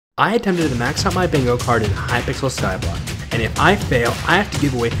I attempted to max out my bingo card in Hypixel Skyblock, and if I fail, I have to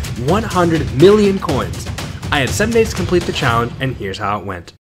give away 100 million coins. I had 7 days to complete the challenge, and here's how it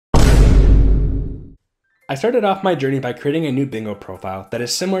went. I started off my journey by creating a new bingo profile that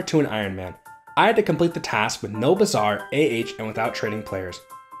is similar to an Iron Man. I had to complete the task with no bazaar, AH, and without trading players.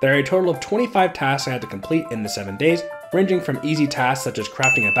 There are a total of 25 tasks I had to complete in the 7 days, ranging from easy tasks such as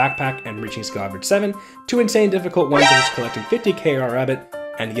crafting a backpack and reaching skill average 7, to insane difficult ones such as collecting 50 KR rabbit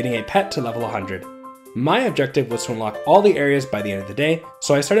and getting a pet to level 100. My objective was to unlock all the areas by the end of the day,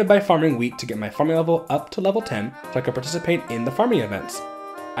 so I started by farming wheat to get my farming level up to level 10 so I could participate in the farming events.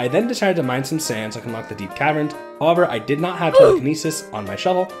 I then decided to mine some sand so I can unlock the deep caverns. However, I did not have telekinesis on my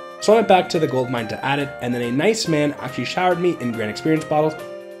shovel, so I went back to the gold mine to add it, and then a nice man actually showered me in grand experience bottles,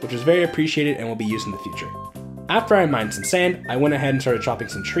 which was very appreciated and will be used in the future. After I mined some sand, I went ahead and started chopping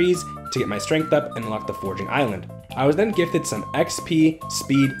some trees to get my strength up and unlock the forging island. I was then gifted some XP,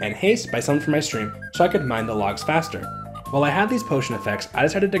 speed, and haste by someone from my stream so I could mine the logs faster. While I had these potion effects, I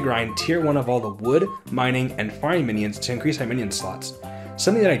decided to grind tier 1 of all the wood, mining, and farming minions to increase my minion slots.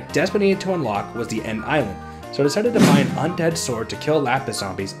 Something that I desperately needed to unlock was the end island, so I decided to buy an undead sword to kill lapis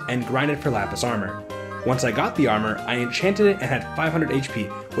zombies and grind it for lapis armor. Once I got the armor, I enchanted it and had 500 HP,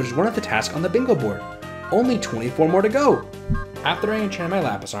 which is one of the tasks on the bingo board. Only 24 more to go! After I enchanted my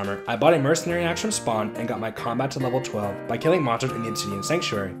lapis armor, I bought a mercenary axe from spawn and got my combat to level 12 by killing monsters in the Obsidian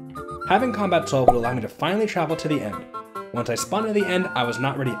Sanctuary. Having combat 12 would allow me to finally travel to the end. Once I spawned at the end, I was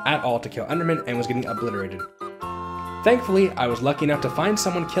not ready at all to kill Enderman and was getting obliterated. Thankfully, I was lucky enough to find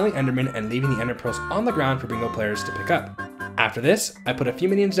someone killing Enderman and leaving the Ender Pearls on the ground for bingo players to pick up. After this, I put a few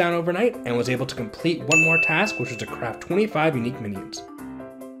minions down overnight and was able to complete one more task, which was to craft 25 unique minions.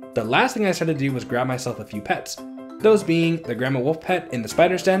 The last thing I decided to do was grab myself a few pets, those being the Grandma Wolf pet in the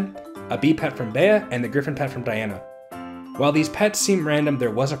Spider's Den, a bee pet from Bea, and the Griffin pet from Diana. While these pets seem random, there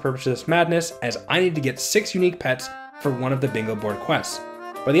was a purpose to this madness, as I needed to get 6 unique pets for one of the bingo board quests.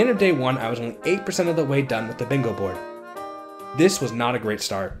 By the end of day 1, I was only 8% of the way done with the bingo board. This was not a great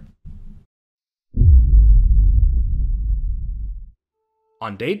start.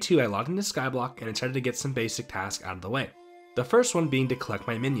 On day 2, I logged into Skyblock and decided to get some basic tasks out of the way. The first one being to collect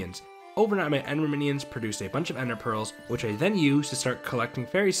my minions. Overnight, my Ender minions produced a bunch of Ender Pearls, which I then used to start collecting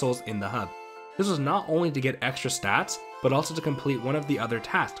fairy souls in the hub. This was not only to get extra stats, but also to complete one of the other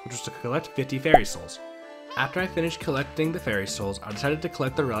tasks, which was to collect 50 fairy souls. After I finished collecting the fairy souls, I decided to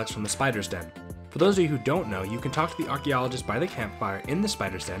collect the relics from the Spider's Den. For those of you who don't know, you can talk to the archaeologist by the campfire in the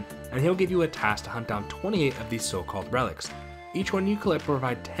Spider's Den, and he'll give you a task to hunt down 28 of these so-called relics. Each one you collect will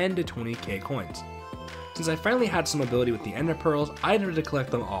provide 10 to 20k coins. Since I finally had some ability with the Ender Pearls, I decided to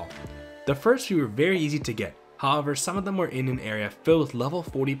collect them all. The first few were very easy to get, however some of them were in an area filled with level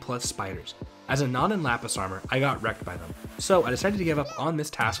 40 plus spiders. As a non in lapis armor, I got wrecked by them, so I decided to give up on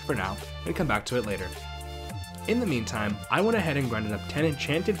this task for now and come back to it later. In the meantime, I went ahead and grinded up 10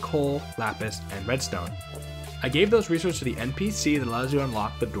 enchanted coal, lapis, and redstone. I gave those resources to the NPC that allows you to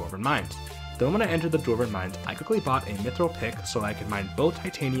unlock the Dwarven Mines. The moment I entered the Dwarven Mines, I quickly bought a mithril pick so I could mine both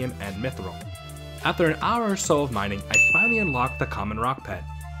titanium and mithril. After an hour or so of mining, I finally unlocked the common rock pet.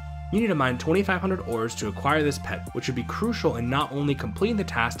 You need to mine 2,500 ores to acquire this pet, which would be crucial in not only completing the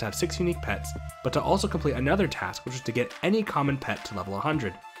task to have 6 unique pets, but to also complete another task, which was to get any common pet to level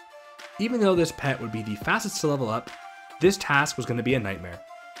 100. Even though this pet would be the fastest to level up, this task was going to be a nightmare.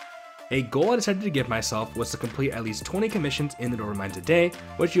 A goal I decided to give myself was to complete at least 20 commissions in the Dwarven Mines a day,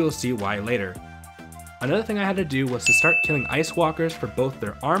 which you will see why later. Another thing I had to do was to start killing Ice Walkers for both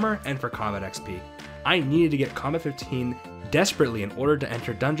their armor and for combat XP. I needed to get combat 15 desperately in order to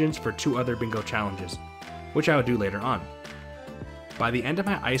enter dungeons for 2 other bingo challenges, which I would do later on. By the end of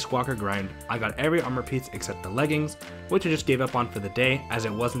my Ice Walker grind, I got every armor piece except the leggings, which I just gave up on for the day as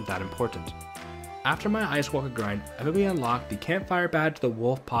it wasn't that important. After my Ice Walker grind, I quickly unlocked the campfire badge, the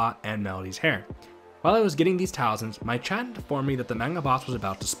wolf paw, and Melody's hair. While I was getting these talismans, my chat informed me that the manga boss was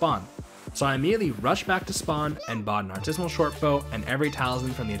about to spawn, so I immediately rushed back to spawn and bought an artisanal shortbow and every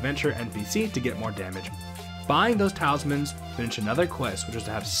talisman from the adventure NPC to get more damage. Buying those talismans finished another quest, which was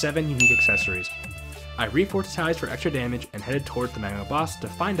to have 7 unique accessories. I refortified for extra damage and headed towards the manga boss to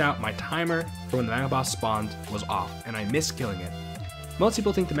find out my timer for when the manga boss spawned was off, and I missed killing it. Most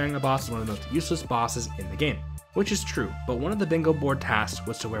people think the manga boss is one of the most useless bosses in the game, which is true, but one of the bingo board tasks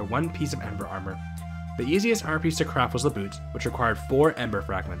was to wear 1 piece of ember armor. The easiest armor piece to craft was the boots, which required 4 ember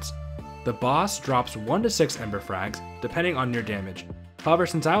fragments. The boss drops 1 to 6 ember frags, depending on your damage. However,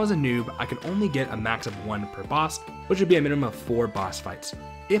 since I was a noob, I could only get a max of 1 per boss, which would be a minimum of 4 boss fights,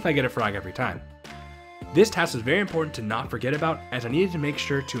 if I get a frag every time. This task was very important to not forget about, as I needed to make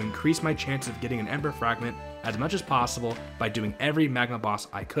sure to increase my chance of getting an ember fragment as much as possible by doing every magma boss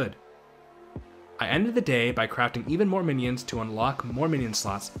I could. I ended the day by crafting even more minions to unlock more minion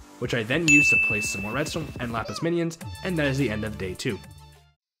slots, which I then used to place some more redstone and lapis minions, and that is the end of day 2.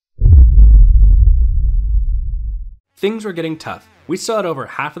 Things were getting tough. We still had over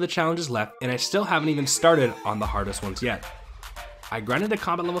half of the challenges left, and I still haven't even started on the hardest ones yet. I grinded to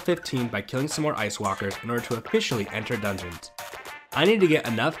combat level 15 by killing some more ice walkers in order to officially enter dungeons. I needed to get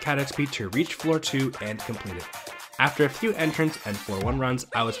enough cat XP to reach floor 2 and complete it. After a few entrants and floor 1 runs,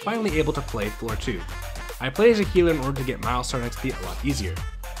 I was finally able to play floor 2. I played as a healer in order to get milestone XP a lot easier.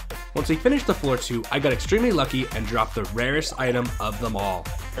 Once we finished the floor 2, I got extremely lucky and dropped the rarest item of them all.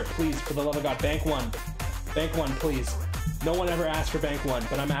 Please, for the love of God, bank 1. Bank 1, please. No one ever asked for bank 1,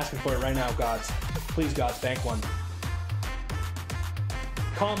 but I'm asking for it right now, gods. Please, gods, bank 1.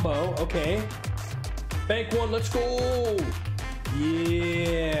 Combo, okay. Bank 1, let's go!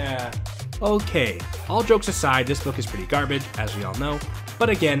 Yeah! Okay, all jokes aside, this book is pretty garbage, as we all know. But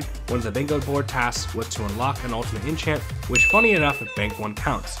again, one of the bingo board tasks was to unlock an ultimate enchant, which funny enough, bank 1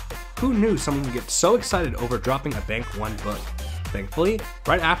 counts. Who knew someone would get so excited over dropping a bank 1 book? Thankfully,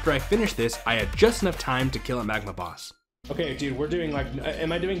 right after I finished this, I had just enough time to kill a magma boss. Okay, dude, we're doing like,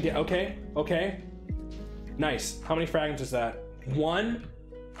 am I doing, okay, okay. Nice, how many fragments is that? 1?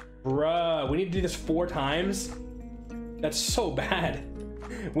 Bruh, we need to do this 4 times? That's so bad.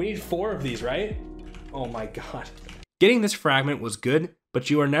 We need 4 of these, right? Oh my god. Getting this fragment was good, but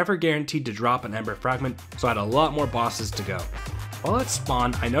you are never guaranteed to drop an ember fragment, so I had a lot more bosses to go. While at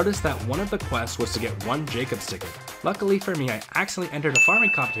spawn, I noticed that one of the quests was to get 1 Jacob sticker. Luckily for me, I accidentally entered a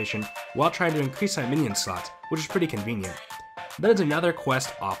farming competition while trying to increase my minion slots, which is pretty convenient. That is another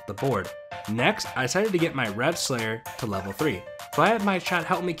quest off the board. Next, I decided to get my Red Slayer to level 3, so I had my chat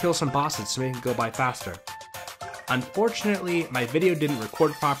help me kill some bosses to make it go by faster. Unfortunately, my video didn't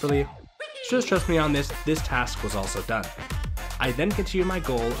record properly, so just trust me on this task was also done. I then continued my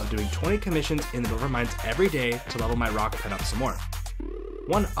goal of doing 20 commissions in the Dover Mines every day to level my rock pet up some more.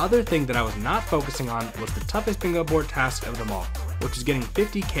 One other thing that I was not focusing on was the toughest bingo board task of them all, which is getting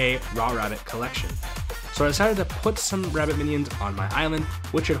 50k raw rabbit collection. So I decided to put some rabbit minions on my island,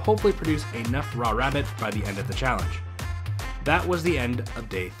 which should hopefully produce enough raw rabbit by the end of the challenge. That was the end of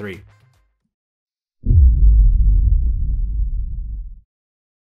day 3.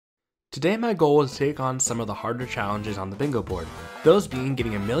 Today my goal was to take on some of the harder challenges on the bingo board, those being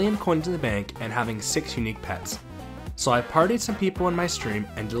getting 1,000,000 coins in the bank and having 6 unique pets. So I partied some people in my stream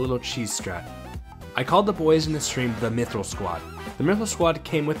and did a little cheese strat. I called the boys in the stream the Mithril Squad. The Mithril Squad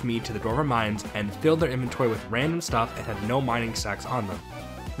came with me to the Dover Mines and filled their inventory with random stuff and had no mining stacks on them.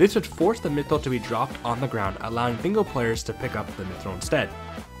 This would force the Mithril to be dropped on the ground, allowing bingo players to pick up the Mithril instead.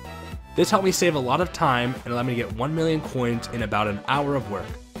 This helped me save a lot of time and allowed me to get 1,000,000 coins in about an hour of work.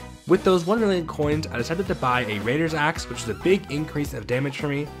 With those 1,000,000 coins, I decided to buy a Raider's Axe, which is a big increase of damage for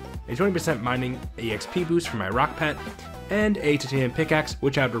me, a 20% mining EXP boost for my rock pet, and a titanium pickaxe,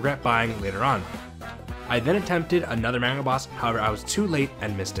 which I would regret buying later on. I then attempted another magma boss, however I was too late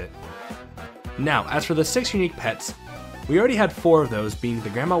and missed it. Now, as for the 6 unique pets, we already had 4 of those, being the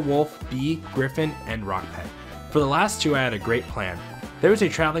Grandma Wolf, Bee, Griffin, and Rock Pet. For the last 2 I had a great plan. There was a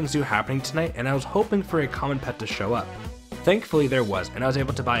traveling zoo happening tonight and I was hoping for a common pet to show up. Thankfully there was, and I was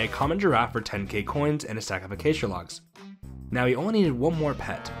able to buy a common giraffe for 10k coins and a stack of acacia logs. Now we only needed 1 more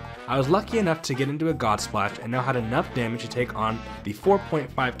pet. I was lucky enough to get into a God Splash and now had enough damage to take on the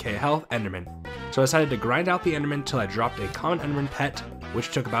 4.5k health Enderman. So I decided to grind out the Enderman till I dropped a common Enderman pet,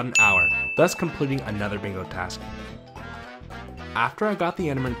 which took about an hour, thus completing another bingo task. After I got the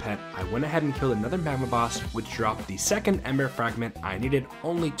Enderman pet, I went ahead and killed another magma boss, which dropped the second ember fragment I needed,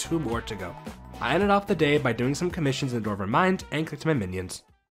 only 2 more to go. I ended off the day by doing some commissions in the Dover Mines and collecting my minions.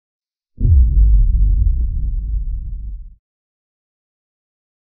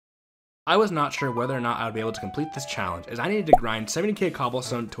 I was not sure whether or not I would be able to complete this challenge, as I needed to grind 70k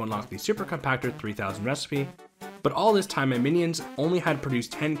cobblestone to unlock the Super Compactor 3000 recipe, but all this time my minions only had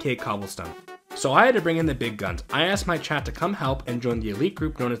produced 10k cobblestone. So I had to bring in the big guns. I asked my chat to come help and join the elite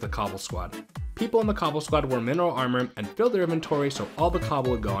group known as the Cobble Squad. People in the Cobble Squad wore mineral armor and filled their inventory so all the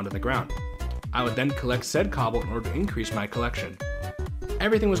cobble would go onto the ground. I would then collect said cobble in order to increase my collection.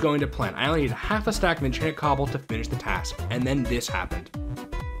 Everything was going to plan. I only needed half a stack of enchanted cobble to finish the task, and then this happened.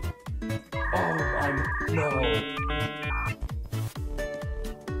 No.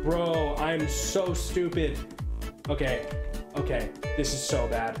 Bro, I'm so stupid. Okay, this is so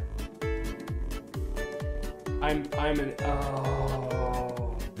bad.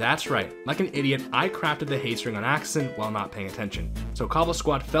 Oh. That's right, like an idiot, I crafted the haste ring on accident while not paying attention. So Cobble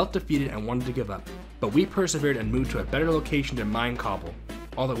Squad felt defeated and wanted to give up, but we persevered and moved to a better location to mine cobble.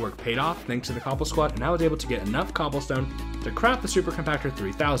 All the work paid off thanks to the Cobble Squad, and I was able to get enough cobblestone to craft the Super Compactor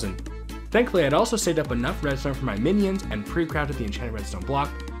 3000. Thankfully, I'd also saved up enough redstone for my minions and pre-crafted the enchanted redstone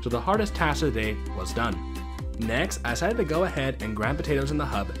block, so the hardest task of the day was done. Next, I decided to go ahead and grind potatoes in the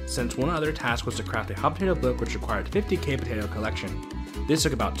hub, since one other task was to craft a hot potato book which required 50k potato collection. This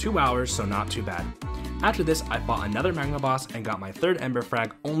took about 2 hours, so not too bad. After this, I fought another magma boss and got my third ember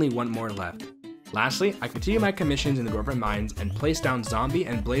frag, only one more left. Lastly, I continued my commissions in the Dwarven Mines and placed down zombie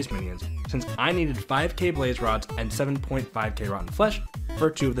and blaze minions, since I needed 5k blaze rods and 7.5k rotten flesh for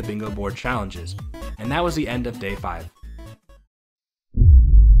 2 of the bingo board challenges. And that was the end of day 5.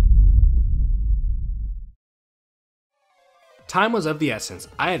 Time was of the essence.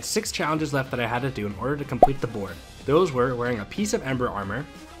 I had 6 challenges left that I had to do in order to complete the board. Those were wearing a piece of ember armor,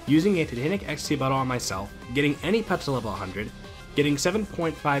 using a titanic XP bottle on myself, getting any pet to level 100, getting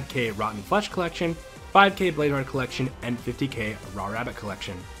 7.5k rotten flesh collection, 5k blade rod collection, and 50k raw rabbit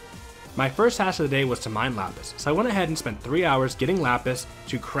collection. My first task of the day was to mine lapis, so I went ahead and spent 3 hours getting lapis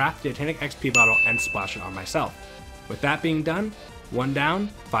to craft the titanic XP bottle and splash it on myself. With that being done, 1 down,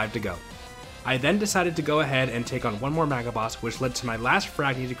 5 to go. I then decided to go ahead and take on one more mega boss, which led to my last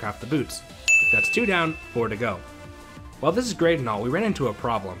frag need to craft the boots. That's 2 down, 4 to go. While this is great and all, we ran into a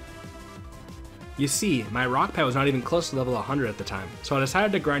problem. You see, my rock pet was not even close to level 100 at the time, so I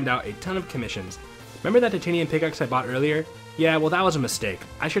decided to grind out a ton of commissions. Remember that titanium pickaxe I bought earlier? Yeah, well that was a mistake.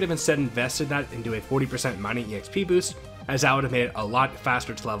 I should have instead invested that into a 40% mining EXP boost, as that would have made it a lot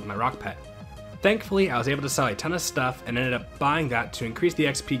faster to level my rock pet. Thankfully, I was able to sell a ton of stuff and ended up buying that to increase the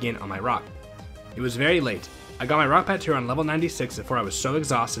XP gain on my rock. It was very late. I got my rock pet to around level 96 before I was so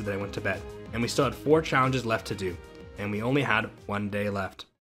exhausted that I went to bed, and we still had 4 challenges left to do, and we only had 1 day left.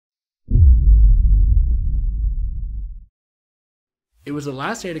 It was the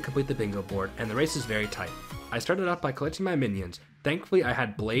last day to complete the bingo board, and the race is very tight. I started off by collecting my minions. Thankfully, I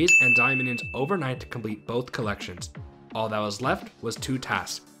had Blaze and Diamond minions overnight to complete both collections. All that was left was 2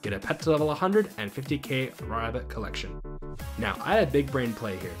 tasks, get a pet to level 100 and 50k raw rabbit collection. Now, I had a big brain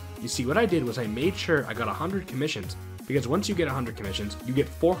play here. You see, what I did was I made sure I got 100 commissions, because once you get 100 commissions, you get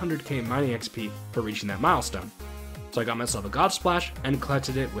 400k mining XP for reaching that milestone. So I got myself a God Splash and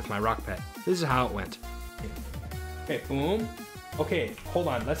collected it with my rock pet. This is how it went. Okay, boom. Okay, hold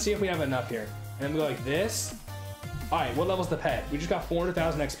on. Let's see if we have enough here. And then we go like this. Alright, what level's the pet? We just got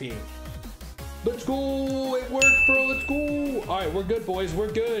 400,000 XP. Let's go! It worked, bro! Let's go! Alright, we're good, boys.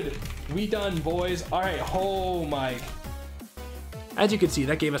 We're good. We done, boys. Alright, oh my. As you can see,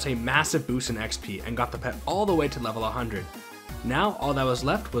 that gave us a massive boost in XP and got the pet all the way to level 100. Now, all that was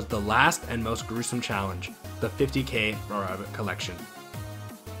left was the last and most gruesome challenge, the 50k raw rabbit collection.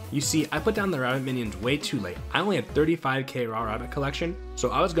 You see, I put down the rabbit minions way too late. I only had 35k raw rabbit collection, so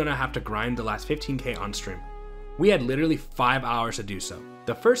I was gonna have to grind the last 15k on stream. We had literally 5 hours to do so.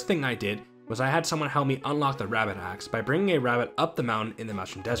 The first thing I did was I had someone help me unlock the rabbit axe by bringing a rabbit up the mountain in the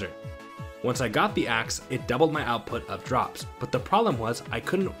Mushroom Desert. Once I got the axe, it doubled my output of drops, but the problem was I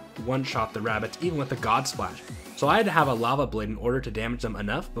couldn't one-shot the rabbits even with the God Splash, so I had to have a lava blade in order to damage them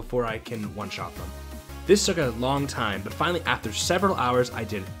enough before I can one-shot them. This took a long time, but finally after several hours I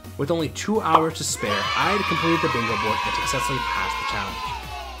did it. With only 2 hours to spare, I had completed the bingo board and successfully passed the challenge.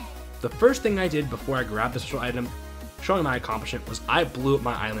 The first thing I did before I grabbed the special item showing my accomplishment was I blew up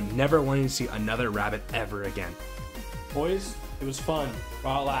my island, never wanting to see another rabbit ever again. Boys, it was fun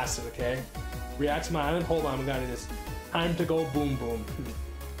while it lasted, okay? React to my island. Hold on, we gotta do this. Time to go boom boom.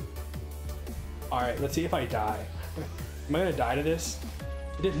 Alright, let's see if I die. Am I gonna die to this?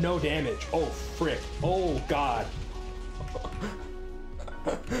 It did no damage. Oh, frick. Oh, God.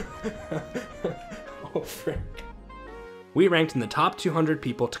 Oh, frick. We ranked in the top 200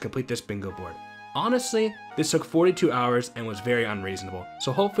 people to complete this bingo board. Honestly, this took 42 hours and was very unreasonable,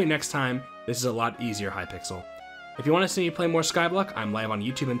 so hopefully next time this is a lot easier, Hypixel. If you want to see me play more Skyblock, I'm live on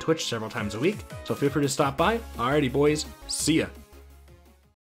YouTube and Twitch several times a week, so feel free to stop by. Alrighty boys, see ya!